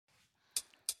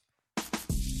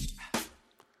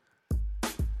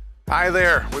Hi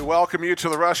there. We welcome you to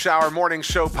the Rush Hour Morning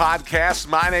Show podcast.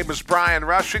 My name is Brian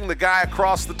Rushing. The guy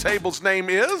across the table's name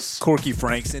is Corky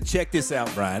Franks. And check this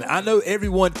out, Brian. I know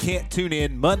everyone can't tune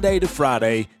in Monday to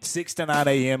Friday, 6 to 9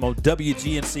 a.m. on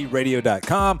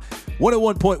WGNCradio.com,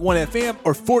 101.1 FM,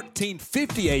 or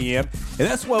 1450 a.m. And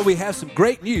that's why we have some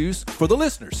great news for the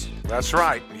listeners. That's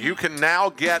right. You can now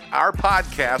get our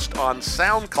podcast on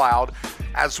SoundCloud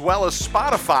as well as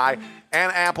Spotify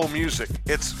and Apple Music.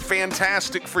 It's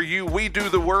fantastic for you. We do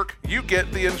the work. You get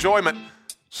the enjoyment.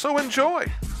 So enjoy.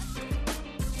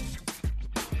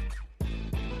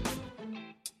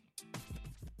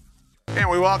 And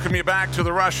we welcome you back to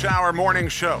the Rush Hour Morning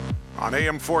Show on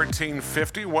AM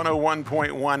 1450,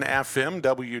 101.1 FM,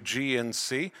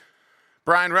 WGNC.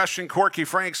 Brian Rush and Corky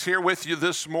Franks here with you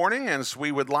this morning, as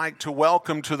we would like to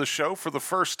welcome to the show for the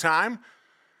first time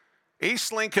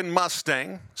East Lincoln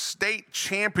Mustang, state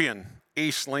champion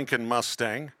East Lincoln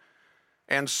Mustang,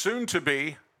 and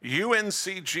soon-to-be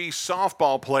UNCG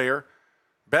softball player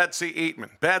Betsy Eatmon.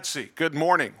 Betsy, good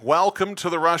morning. Welcome to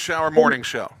the Rush Hour Morning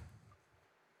Show.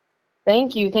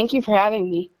 Thank you. Thank you for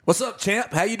having me. What's up,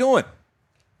 champ? How you doing?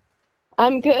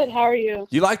 I'm good. How are you?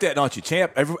 You like that, don't you,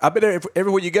 champ? I bet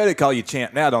everywhere you go, they call you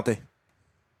champ now, don't they?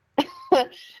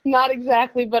 Not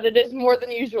exactly, but it is more than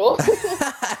usual.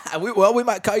 We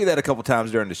might call you that a couple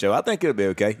times during the show. I think it'll be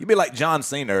okay. You'll be like John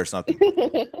Cena or something.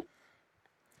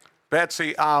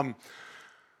 Betsy, want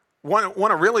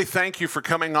to really thank you for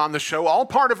coming on the show, all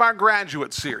part of our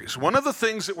graduate series. One of the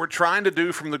things that we're trying to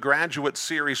do from the graduate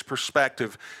series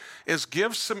perspective is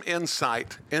give some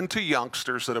insight into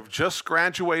youngsters that have just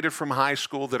graduated from high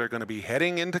school that are going to be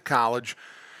heading into college,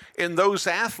 and those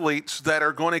athletes that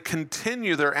are going to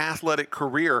continue their athletic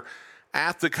career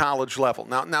at the college level.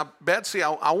 Now, Betsy,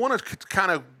 I want to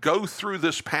kind of go through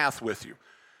this path with you.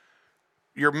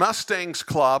 Your Mustangs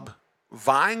club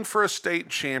vying for a state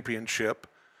championship,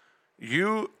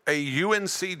 you a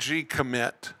UNCG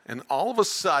commit, and all of a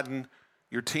sudden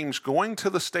your team's going to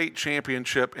the state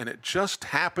championship, and it just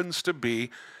happens to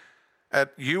be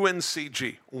at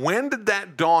UNCG. When did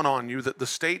that dawn on you that the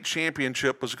state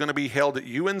championship was going to be held at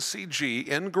UNCG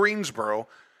in Greensboro,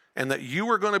 and that you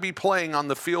were going to be playing on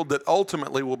the field that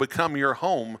ultimately will become your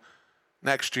home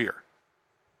next year?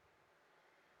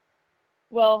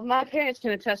 Well, my parents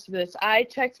can attest to this. I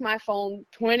checked my phone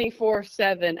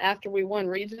 24/7 after we won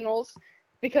regionals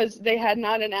because they had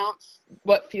not announced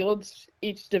what fields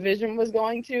each division was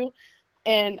going to.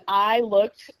 And I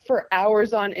looked for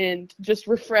hours on end, just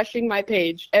refreshing my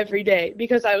page every day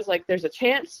because I was like, there's a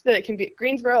chance that it can be at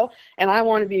Greensboro, and I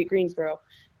want to be at Greensboro.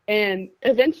 And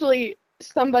eventually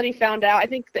somebody found out. I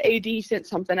think the AD sent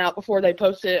something out before they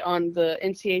posted it on the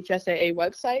NCHSAA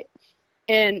website,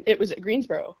 and it was at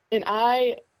Greensboro. And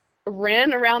I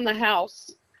ran around the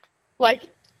house, like,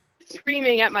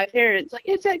 screaming at my parents, like,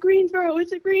 it's at Greensboro,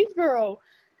 it's at Greensboro.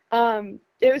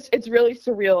 It's really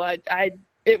surreal.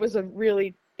 It was a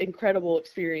really incredible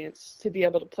experience to be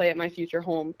able to play at my future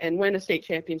home and win a state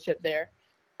championship there,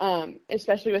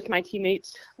 especially with my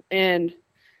teammates. And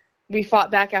we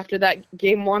fought back after that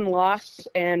game 1 loss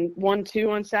and won 2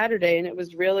 on Saturday. And it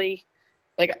was really,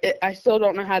 like, I still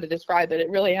don't know how to describe it.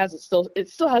 It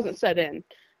still hasn't set in.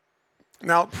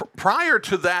 Now, prior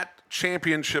to that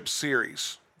championship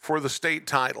series for the state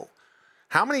title,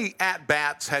 how many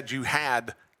at-bats had you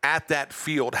had at that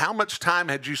field? How much time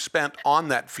had you spent on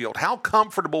that field? How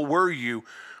comfortable were you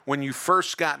when you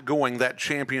first got going that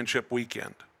championship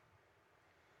weekend?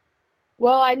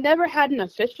 Well, I never had an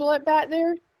official at bat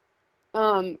there,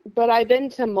 but I've been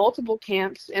to multiple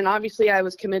camps, and obviously I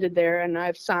was committed there, and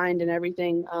I've signed and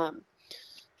everything.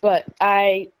 But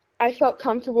I felt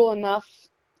comfortable enough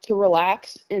to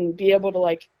relax and be able to,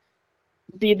 like,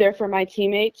 be there for my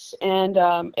teammates. And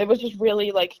it was just really,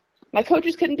 like, my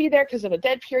coaches couldn't be there because of a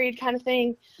dead period kind of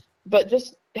thing, but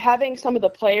just having some of the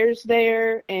players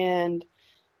there and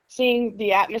seeing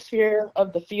the atmosphere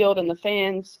of the field and the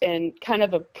fans and kind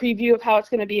of a preview of how it's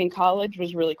going to be in college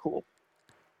was really cool.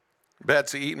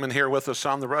 Betsy Eatmon here with us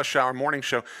on the Rush Hour Morning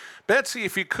Show. Betsy,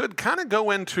 if you could kind of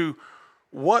go into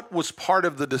what was part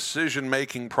of the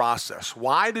decision-making process.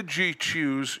 Why did you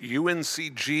choose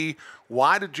UNCG?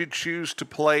 Why did you choose to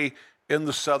play in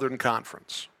the Southern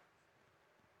Conference?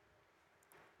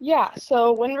 Yeah,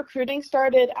 so when recruiting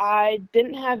started, I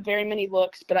didn't have very many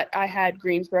looks, but I had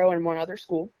Greensboro and one other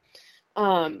school.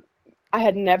 I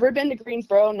had never been to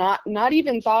Greensboro, not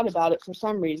even thought about it for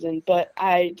some reason, but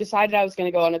I decided I was going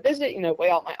to go on a visit, weigh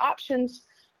out my options.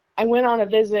 I went on a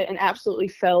visit and absolutely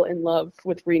fell in love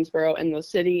with Greensboro and the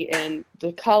city and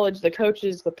the college, the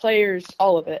coaches, the players,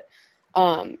 all of it.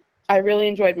 I really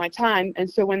enjoyed my time. And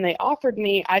so when they offered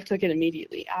me, I took it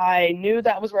immediately. I knew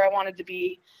that was where I wanted to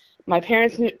be. My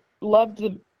parents loved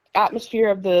the atmosphere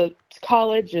of the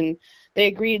college, and they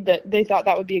agreed that they thought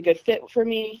that would be a good fit for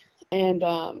me. And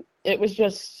it was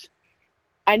just,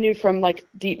 I knew from like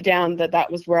deep down that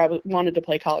was where I wanted to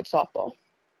play college softball.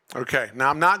 Okay. Now,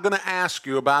 I'm not going to ask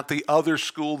you about the other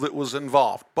school that was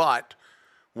involved, but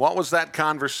what was that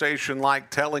conversation like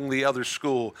telling the other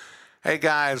school, hey,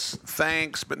 guys,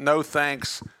 thanks, but no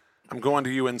thanks. I'm going to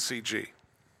UNCG.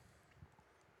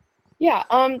 Yeah,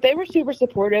 they were super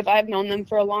supportive. I've known them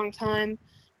for a long time.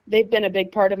 They've been a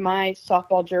big part of my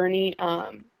softball journey,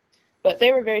 but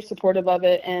they were very supportive of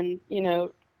it. And, you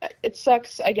know, it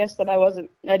sucks, I guess, that I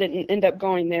didn't end up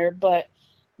going there, but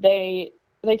they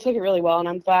took it really well, and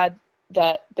I'm glad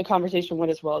that the conversation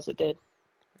went as well as it did.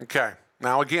 Okay.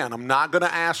 Now, again, I'm not going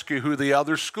to ask you who the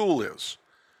other school is.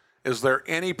 Is there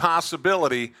any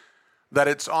possibility that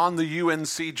it's on the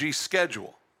UNCG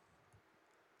schedule?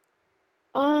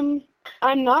 I'm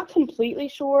not completely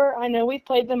sure. I know we've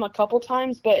played them a couple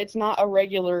times, but it's not a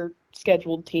regular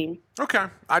scheduled team. Okay.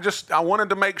 I wanted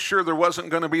to make sure there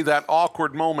wasn't going to be that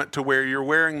awkward moment to where you're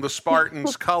wearing the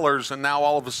Spartans colors and now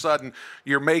all of a sudden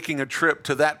you're making a trip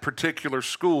to that particular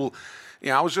school. You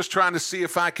know, I was just trying to see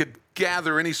if I could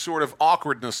gather any sort of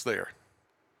awkwardness there.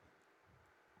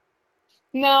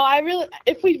 No,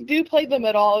 if we do play them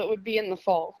at all, it would be in the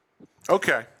fall.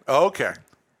 Okay.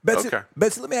 Betsy,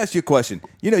 let me ask you a question.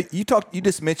 You know, you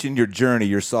just mentioned your journey,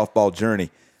 your softball journey.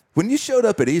 When you showed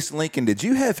up at East Lincoln, did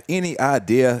you have any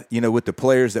idea, you know, with the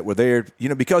players that were there, you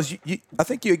know, because I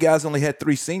think you guys only had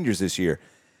 3 seniors this year.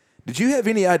 Did you have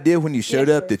any idea when you showed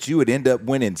up that you would end up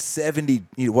winning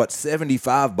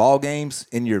 75 ball games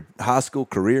in your high school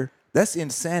career? That's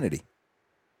insanity.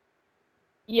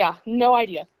 Yeah, no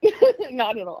idea.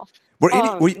 Not at all.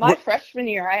 My freshman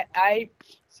year,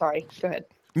 sorry, go ahead.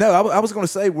 No, I was going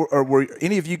to say, were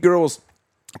any of you girls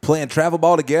playing travel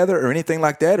ball together or anything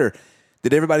like that? Or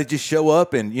did everybody just show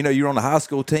up and, you know, you're on the high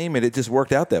school team and it just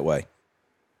worked out that way?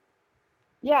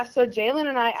 Yeah, so Jalen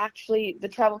and I actually, the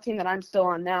travel team that I'm still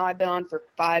on now, I've been on for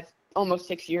almost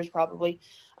 6 years probably.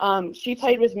 She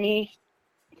played with me,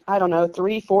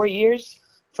 3-4 years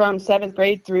from 7th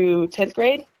grade through 10th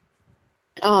grade.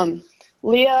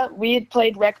 Leah, we had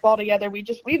played rec ball together.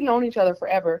 We've known each other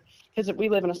forever because we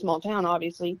live in a small town,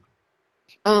 obviously.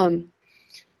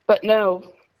 But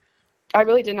no, I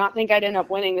really did not think I'd end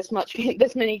up winning this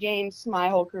many games my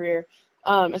whole career,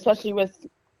 especially with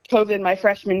COVID my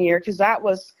freshman year, because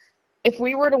if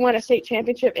we were to win a state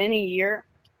championship any year,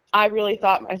 I really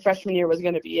thought my freshman year was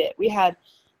going to be it. We had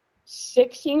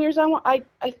 6 seniors, I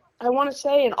want to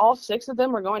say, and all 6 of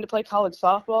them were going to play college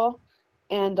softball,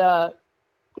 and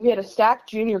we had a stacked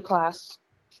junior class,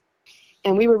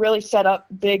 and we were really set up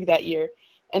big that year,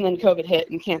 and then COVID hit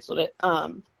and canceled it.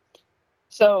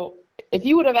 So if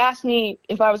you would have asked me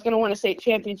if I was going to win a state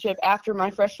championship after my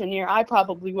freshman year, I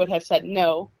probably would have said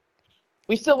no.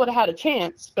 We still would have had a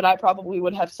chance, but I probably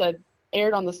would have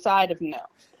erred on the side of no.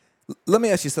 Let me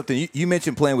ask you something. You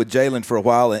mentioned playing with Jalen for a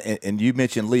while, and you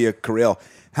mentioned Leah Carell.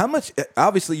 How much,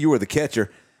 obviously you were the catcher,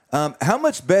 how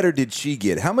much better did she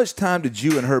get? How much time did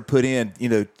you and her put in, you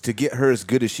know, to get her as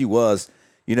good as she was,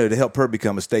 you know, to help her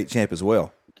become a state champ as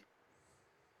well?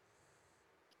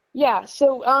 Yeah,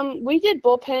 so we did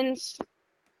bullpens,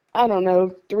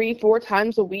 3-4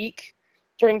 times a week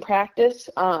during practice.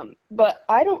 But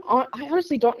I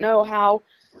honestly don't know how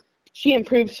she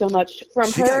improved so much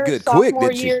from she her got good sophomore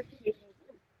quick, didn't year.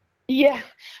 Yeah,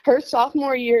 her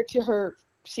sophomore year to her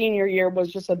senior year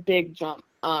was just a big jump.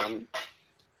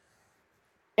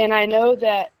 And I know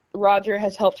that Roger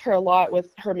has helped her a lot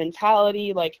with her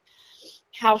mentality, like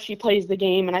how she plays the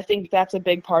game, and I think that's a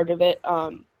big part of it.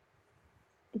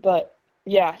 But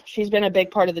yeah, she's been a big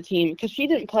part of the team because she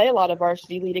didn't play a lot of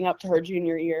varsity leading up to her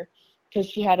junior year because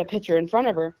she had a pitcher in front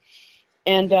of her,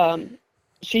 and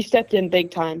she stepped in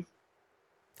big time.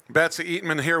 Betsy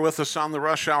Eatmon here with us on the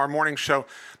Rush Hour Morning Show.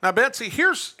 Now, Betsy,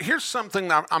 here's something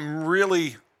that I'm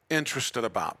really interested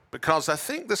about, because I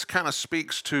think this kind of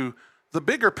speaks to the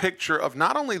bigger picture of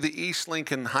not only the East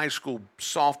Lincoln High School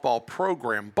softball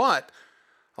program, but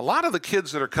a lot of the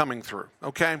kids that are coming through,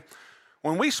 okay?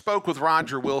 When we spoke with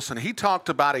Roger Wilson, he talked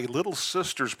about a Little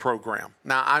Sisters program.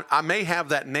 Now, I may have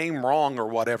that name wrong or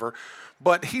whatever,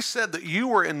 but he said that you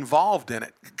were involved in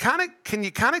it. Can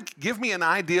you kind of give me an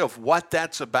idea of what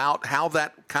that's about, how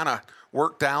that kind of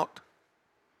worked out?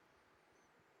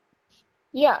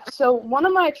 Yeah, so one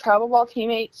of my travel ball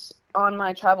teammates on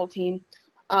my travel team,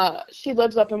 she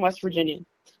lives up in West Virginia.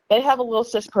 They have a Lil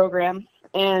Sis program,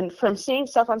 and from seeing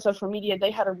stuff on social media,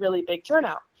 they had a really big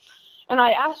turnout. And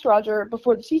I asked Roger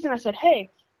before the season, I said, hey,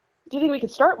 do you think we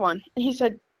could start one? And he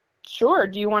said, sure,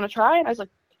 do you want to try? And I was like,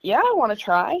 yeah, I want to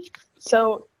try.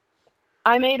 So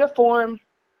I made a form,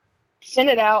 sent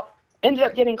it out, ended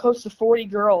up getting close to 40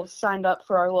 girls signed up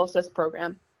for our Lil Sis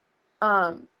program.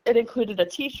 It included a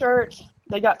t-shirt.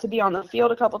 They got to be on the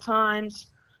field a couple times.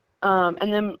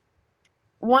 And then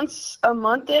once a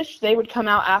month-ish, they would come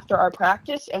out after our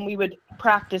practice, and we would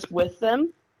practice with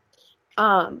them.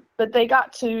 But they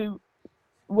got to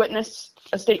witness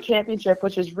a state championship,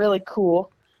 which is really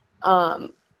cool.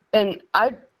 And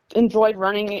I enjoyed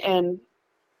running and,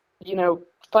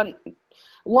 fun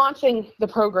launching the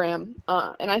program.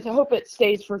 And I hope it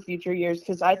stays for future years,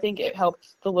 because I think it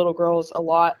helped the little girls a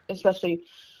lot, especially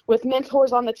with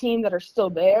mentors on the team that are still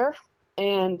there,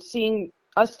 and seeing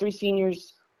us 3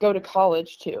 seniors go to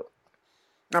college too.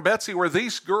 Now, Betsy, were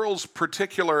these girls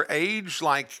particular age,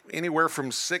 like anywhere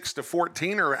from 6 to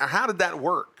 14, or how did that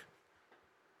work?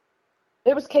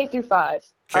 It was K through 5.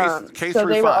 K so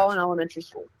through they 5. were all in elementary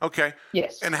school. Okay.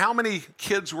 Yes. And how many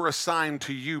kids were assigned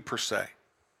to you, per se?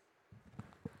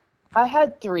 I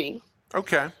had 3.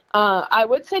 Okay. I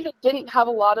would say they didn't have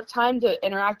a lot of time to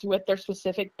interact with their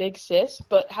specific big sis,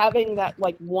 but having that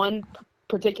one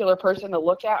particular person to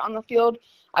look at on the field,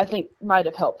 I think might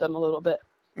have helped them a little bit.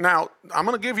 Now, I'm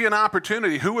going to give you an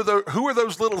opportunity. Who are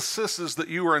those little sisses that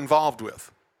you were involved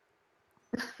with?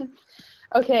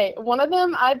 Okay, one of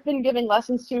them I've been giving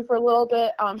lessons to for a little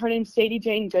bit. Her name's Sadie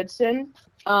Jane Goodson.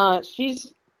 I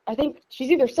think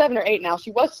she's either 7 or 8 now.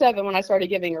 She was 7 when I started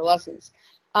giving her lessons.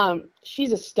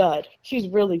 She's a stud. She's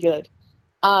really good.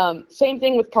 Same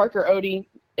thing with Parker Odie.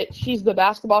 She's the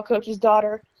basketball coach's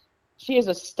daughter. She is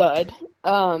a stud.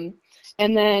 And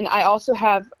then I also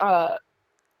have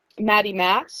Maddie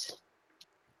Matz.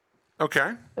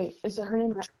 Okay. Wait, is it her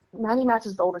name? Maddie Matz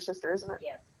is the older sister, isn't it?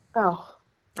 Yes. Oh.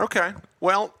 Okay.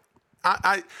 Well,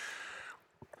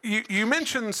 you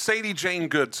mentioned Sadie Jane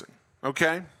Goodson,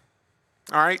 okay?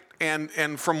 All right.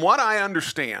 And from what I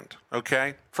understand,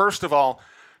 okay, first of all,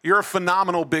 you're a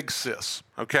phenomenal big sis,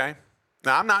 okay?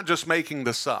 Now, I'm not just making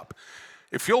this up.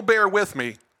 If you'll bear with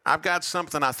me, I've got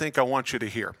something I think I want you to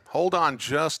hear. Hold on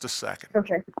just a second.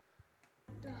 Okay.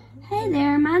 Hey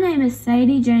there, my name is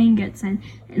Sadie Jane Goodson,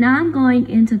 and I'm going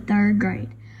into 3rd grade.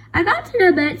 I got to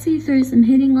know Betsy through some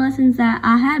hitting lessons that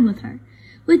I had with her.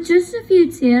 With just a few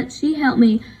tips, she helped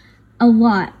me a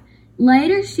lot.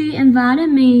 Later, she invited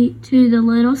me to the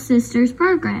Little Sisters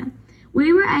program.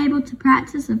 We were able to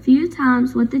practice a few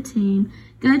times with the team,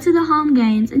 go to the home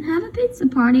games, and have a pizza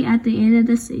party at the end of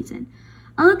the season.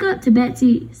 I look up to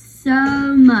Betsy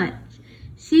so much.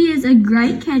 She is a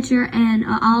great catcher and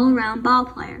an all-around ball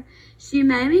player. She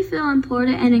made me feel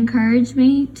important and encouraged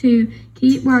me to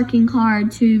keep working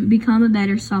hard to become a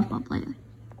better softball player.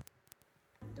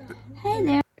 Hey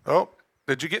there. Oh,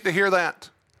 did you get to hear that?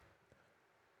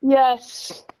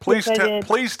 Yes. Please, yes, I did.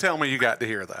 Please tell me you got to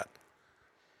hear that.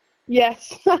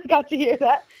 Yes, I got to hear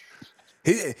that.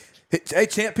 Hey,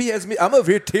 Champ, he has me. I'm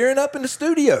over here tearing up in the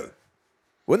studio.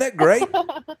 Wasn't that great?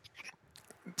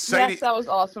 Sadie, yes, that was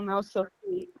awesome. That was so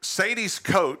sweet. Sadie's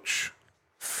coach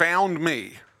found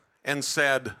me and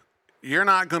said, "You're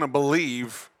not going to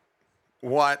believe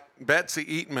what Betsy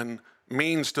Eatmon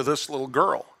means to this little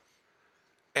girl."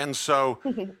 And so,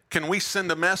 can we send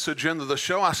a message into the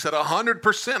show? I said,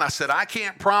 100%. I said, I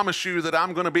can't promise you that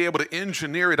I'm going to be able to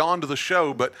engineer it onto the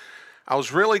show, but I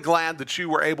was really glad that you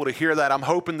were able to hear that. I'm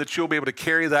hoping that you'll be able to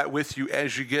carry that with you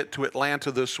as you get to Atlanta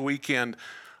this weekend.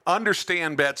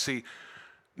 Understand, Betsy,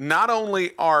 not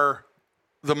only are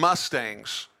the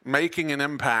Mustangs making an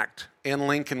impact in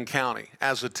Lincoln County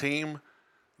as a team,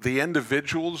 the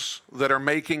individuals that are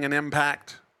making an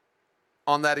impact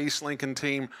on that East Lincoln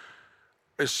team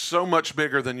is so much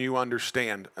bigger than you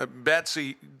understand.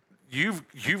 Betsy,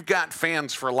 you've got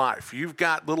fans for life. You've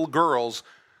got little girls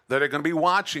that are going to be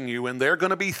watching you, and they're going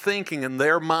to be thinking in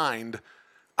their mind,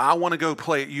 I want to go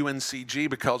play at UNCG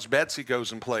because Betsy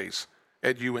goes and plays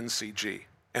at UNCG.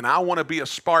 And I want to be a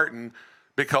Spartan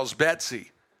because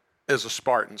Betsy is a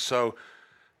Spartan. So,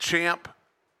 Champ,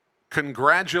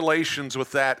 congratulations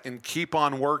with that, and keep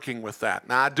on working with that.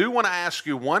 Now, I do want to ask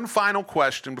you one final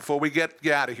question before we get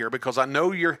you out of here, because I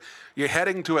know you're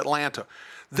heading to Atlanta.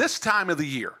 This time of the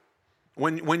year,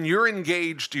 when you're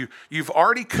engaged, you've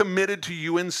already committed to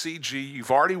UNCG, you've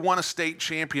already won a state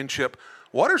championship.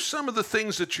 What are some of the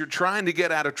things that you're trying to get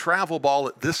out of travel ball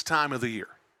at this time of the year?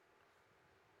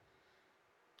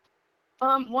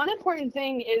 One important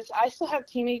thing is I still have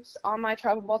teammates on my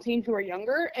travel ball team who are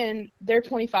younger, and they're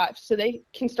 25, so they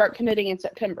can start committing in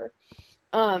September.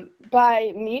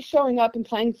 By me showing up and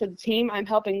playing for the team, I'm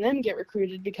helping them get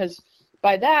recruited because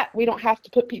by that, we don't have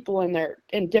to put people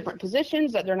in different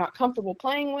positions that they're not comfortable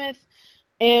playing with,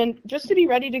 and just to be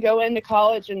ready to go into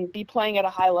college and be playing at a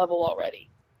high level already.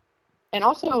 And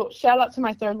also, shout out to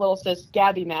my third little sis,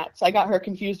 Gabby Matz. I got her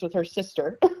confused with her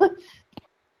sister.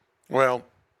 Well,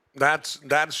 that's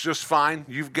just fine.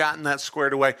 You've gotten that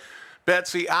squared away.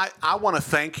 Betsy, I want to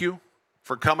thank you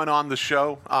for coming on the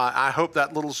show. I hope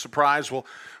that little surprise will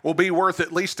be worth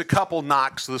at least a couple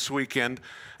knocks this weekend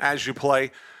as you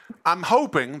play. I'm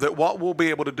hoping that what we'll be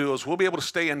able to do is we'll be able to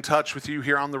stay in touch with you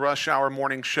here on the Rush Hour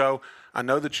Morning Show. I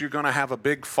know that you're going to have a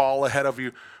big fall ahead of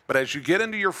you, but as you get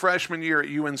into your freshman year at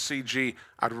UNCG,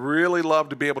 I'd really love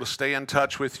to be able to stay in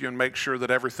touch with you and make sure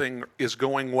that everything is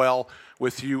going well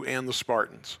with you and the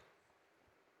Spartans.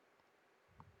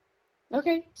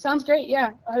 Okay, sounds great.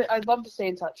 Yeah, I'd love to stay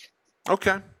in touch.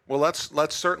 Okay, well,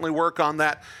 let's certainly work on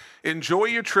that. Enjoy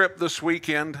your trip this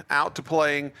weekend out to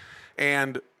playing,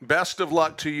 and best of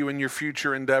luck to you in your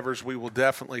future endeavors. We will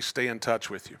definitely stay in touch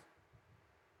with you.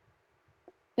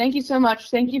 Thank you so much.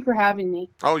 Thank you for having me.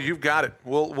 Oh, you've got it.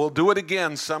 We'll do it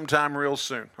again sometime real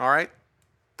soon. All right?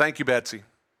 Thank you, Betsy.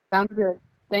 Sounds good.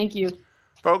 Thank you.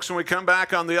 Folks, when we come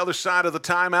back on the other side of the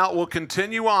timeout, we'll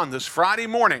continue on this Friday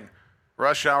morning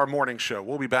Rush Hour Morning Show.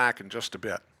 We'll be back in just a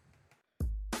bit.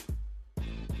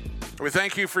 We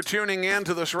thank you for tuning in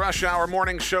to this Rush Hour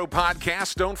Morning Show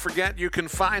podcast. Don't forget, you can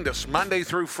find us Monday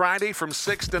through Friday from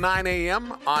 6 to 9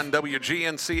 a.m. on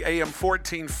WGNC AM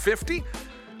 1450,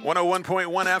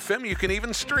 101.1 FM. You can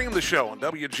even stream the show on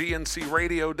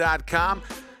WGNCradio.com.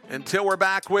 Until we're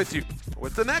back with you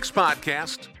with the next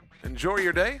podcast, enjoy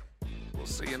your day. We'll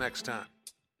see you next time.